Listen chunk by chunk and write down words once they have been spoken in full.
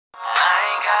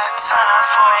time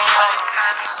for a fake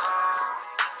nigga.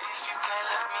 If you can't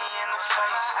look me in the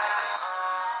face, nigga.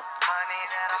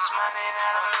 This money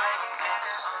that I make,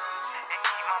 nigga. It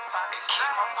keep my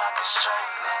pocket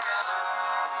straight, nigga.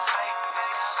 Fake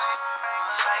niggas,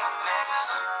 fake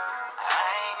niggas. I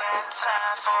ain't got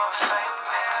time for a fake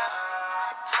nigga.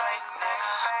 Fake nigga,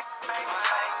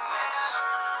 fake nigga.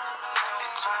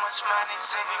 It's too much money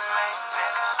to be made,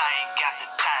 nigga. I ain't got the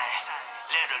time,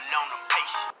 let alone the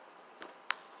patience.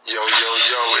 Yo,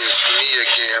 it's me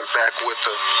again, back with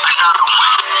another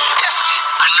one.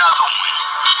 Another one.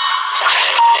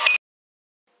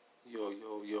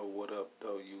 Yo, what up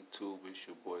though, YouTube? It's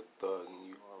your boy Thug, and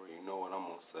you already know what I'm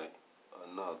gonna say.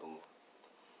 Another one.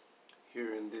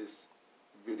 Here in this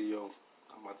video,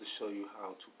 I'm about to show you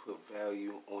how to put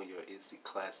value on your issi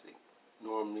Classic.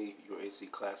 Normally, your issi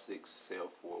Classics sell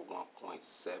for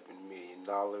 $1.7 million.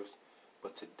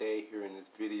 But today, here in this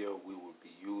video, we will be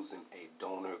using a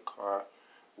donor car,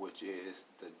 which is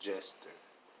the Jester.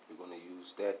 We're going to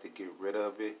use that to get rid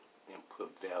of it and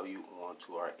put value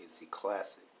onto our issi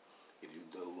Classic. If you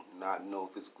do not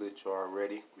know this glitch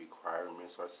already,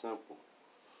 requirements are simple.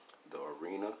 The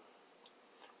arena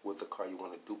with the car you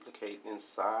want to duplicate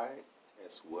inside,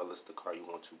 as well as the car you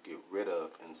want to get rid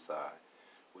of inside.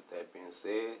 With that being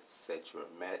said, set your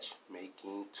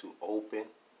matchmaking to open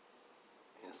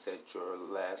and set your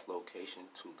last location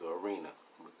to the arena.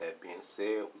 With that being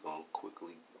said, we're going to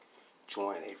quickly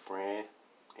join a friend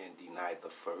and deny the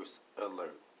first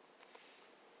alert.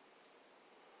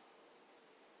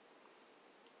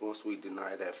 Once we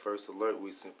deny that first alert, we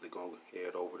simply going to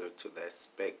head over there to that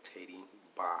spectating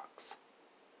box.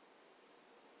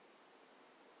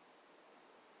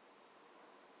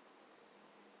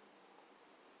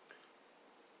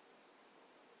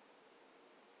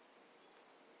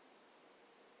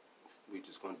 We're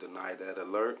just going to deny that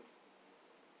alert.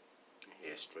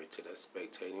 Head straight to that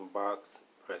spectating box.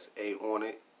 Press A on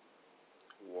it.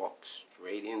 Walk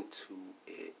straight into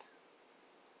it.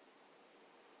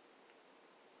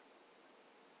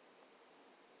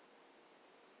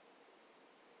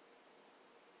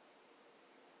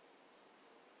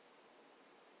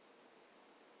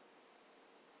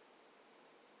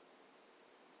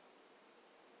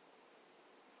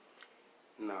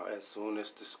 Now, as soon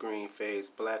as the screen fades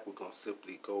black, we're going to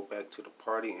simply go back to the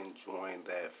party and join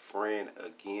that friend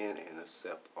again and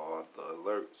accept all the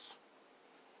alerts.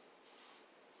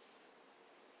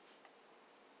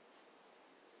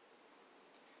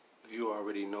 If you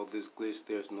already know this glitch,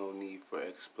 there's no need for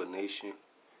explanation.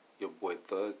 Your boy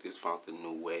Thug just found a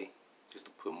new way just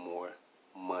to put more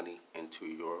money into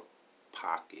your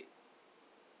pocket.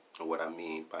 And what I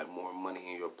mean by more money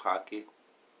in your pocket,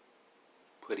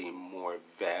 putting more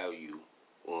value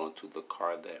onto the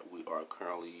car that we are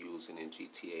currently using in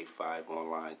GTA 5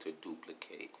 Online to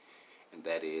duplicate. And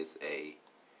that is a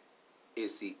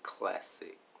issi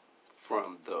Classic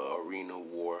from the Arena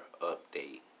War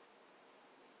update.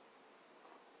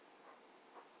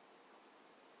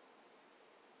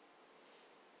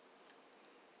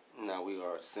 Now we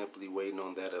are simply waiting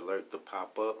on that alert to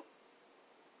pop up.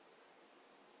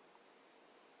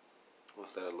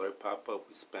 Once that alert pop up,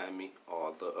 we spam me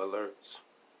all the alerts.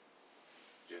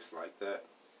 Just like that.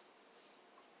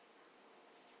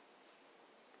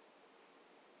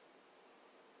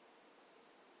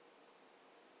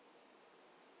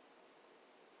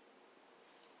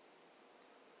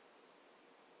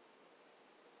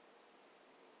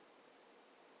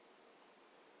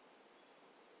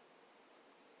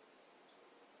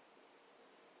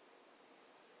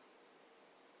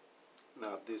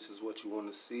 Now this is what you want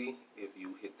to see if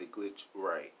you hit the glitch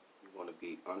right. You want to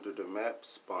be under the map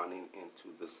spawning into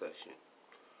the session.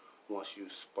 Once you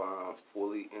spawn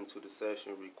fully into the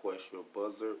session, request your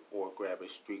buzzer or grab a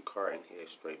streetcar and head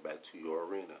straight back to your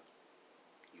arena.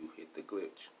 You hit the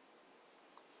glitch.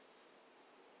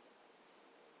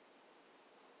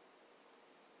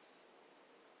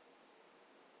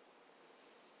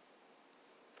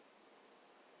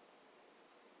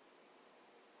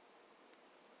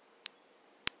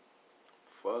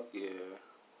 Fuck yeah,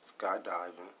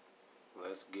 skydiving,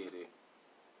 let's get it.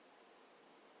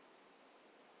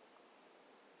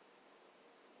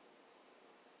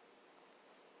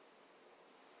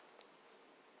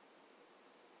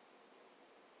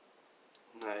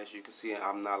 Now as you can see,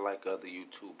 I'm not like other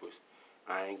YouTubers.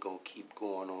 I ain't gonna keep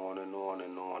going on and on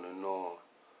and on and on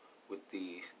with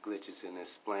these glitches and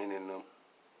explaining them.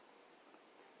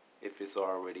 If it's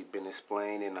already been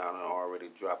explained and I done already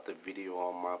dropped the video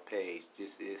on my page,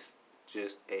 this is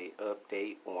just a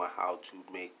update on how to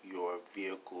make your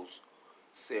vehicles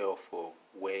sell for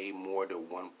way more than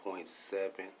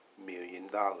 $1.7 million.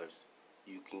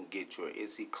 you can get your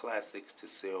issi classics to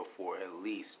sell for at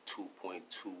least $2.2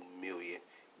 million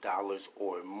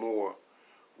or more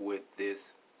with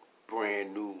this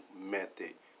brand new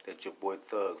method that your boy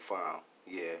Thug found.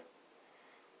 Yeah,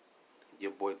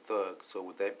 your boy Thug. So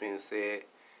with that being said,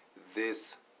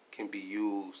 this can be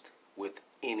used with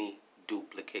any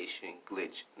duplication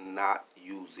glitch, not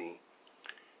using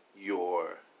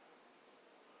your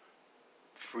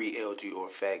free LG or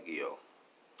Faggio.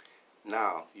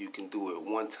 Now you can do it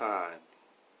one time.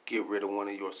 Get rid of one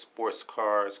of your sports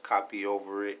cars, copy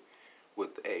over it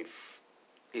with a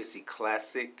issi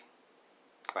classic,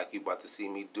 like you about to see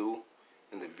me do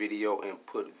in the video, and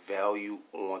put value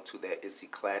onto that issi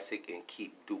classic and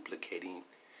keep duplicating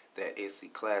that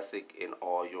issi classic, and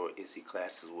all your issi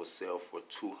classes will sell for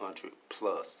 200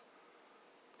 plus.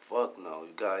 Fuck no,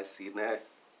 you guys see that?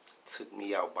 Took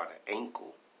me out by the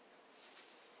ankle.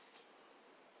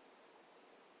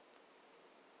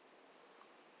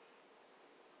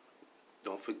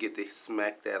 Don't forget to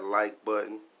smack that like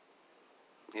button.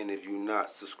 And if you're not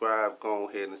subscribed, go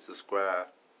ahead and subscribe.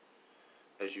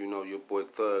 As you know, your boy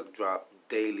Thug drop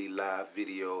daily live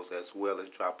videos, as well as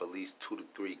drop at least 2 to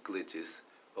 3 glitches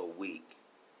a week.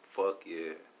 Fuck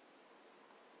yeah.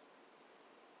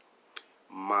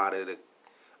 Modded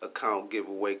account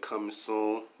giveaway coming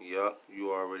soon. Yup,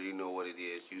 you already know what it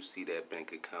is. You see that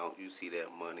bank account. You see that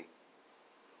money.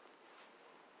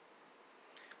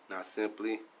 Now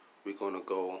simply, we're going to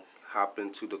go hop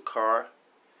into the car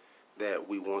that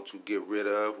we want to get rid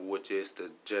of, which is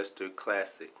the Jester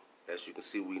Classic. As you can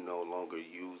see, we no longer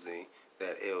using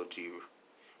that LG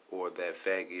or that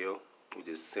Faggio. We're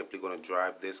just simply going to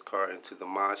drive this car into the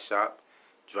mod shop.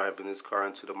 Driving this car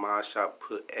into the mod shop,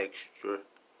 put extra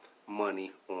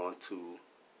money onto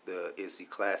the issi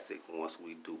classic once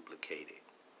we duplicate it.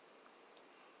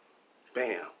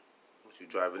 Bam! Once you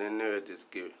drive it in there, it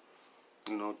just get,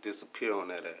 disappear on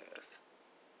that ass.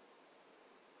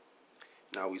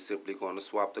 Now we simply going to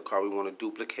swap the car we want to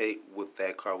duplicate with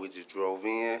that car we just drove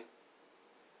in.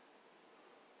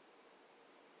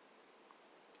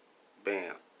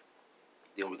 Bam.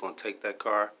 Then we're going to take that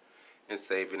car and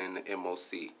save it in the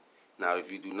MOC. Now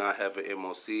if you do not have an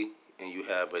MOC and you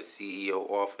have a CEO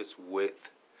office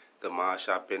with the mod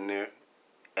shop in there,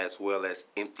 as well as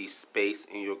empty space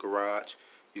in your garage,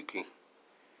 you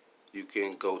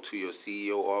can go to your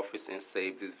CEO office and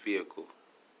save this vehicle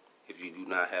if you do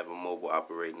not have a mobile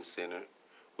operating center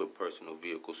with personal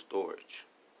vehicle storage.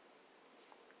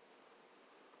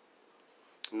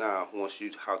 Now, once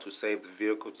you how to save the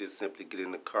vehicle, just simply get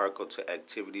in the car, go to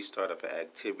activity, start up an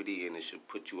activity, and it should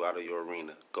put you out of your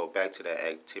arena. Go back to that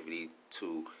activity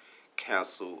to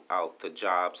cancel out the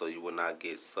job so you will not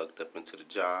get sucked up into the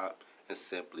job, and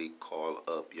simply call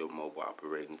up your mobile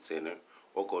operating center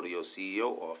or go to your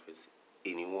CEO office,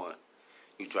 anyone.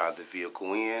 You drive the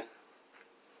vehicle in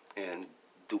and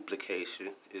duplication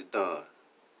is done.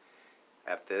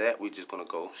 After that, we're just going to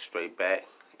go straight back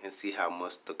and see how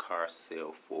much the car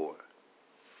sell for.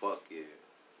 Fuck yeah.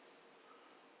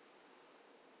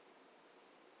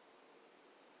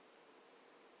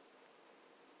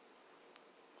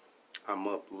 I'm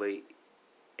up late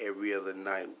every other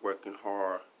night working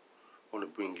hard. Want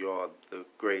to bring y'all the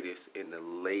greatest and the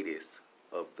latest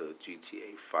of the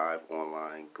GTA 5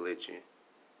 online glitching.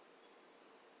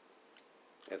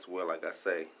 As well, like I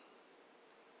say,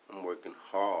 I'm working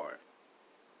hard.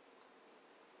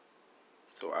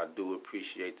 So I do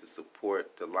appreciate the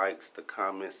support, the likes, the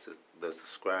comments, the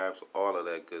subscribes, all of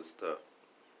that good stuff.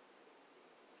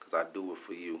 Because I do it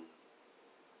for you.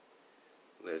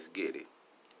 Let's get it.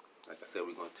 Like I said,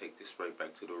 we're going to take this straight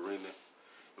back to the arena.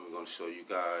 And we're going to show you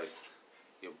guys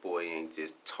your boy ain't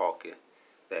just talking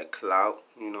that clout.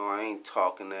 You know, I ain't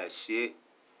talking that shit.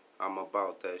 I'm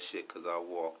about that shit because I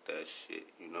walk that shit,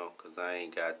 because I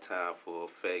ain't got time for a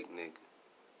fake nigga.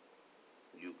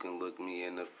 You can look me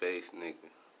in the face, nigga.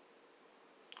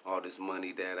 All this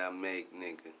money that I make,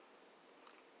 nigga,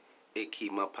 it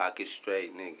keep my pocket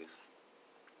straight, niggas.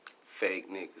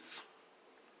 Fake niggas.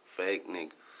 Fake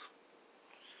niggas.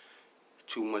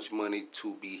 Too much money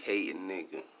to be hating,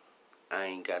 nigga. I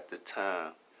ain't got the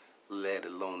time, let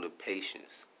alone the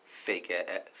patience. Fake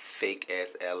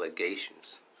ass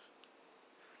allegations.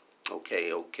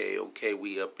 Okay,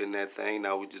 we up in that thing.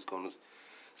 Now we just gonna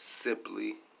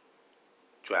simply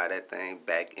drive that thing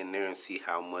back in there and see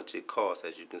how much it costs.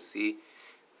 As you can see,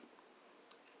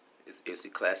 it's a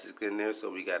classic in there,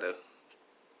 so we gotta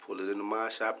pull it in the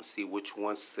mod shop and see which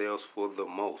one sells for the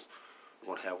most.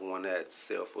 We're gonna have one that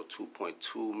sells for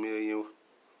 2.2 million,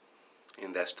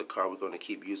 and that's the car we're gonna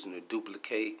keep using to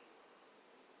duplicate.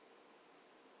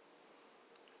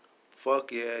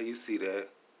 Fuck yeah, you see that.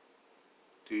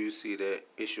 Do you see that?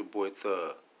 It's your boy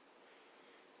Thug.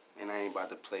 And I ain't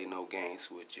about to play no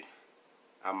games with you.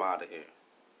 I'm out of here.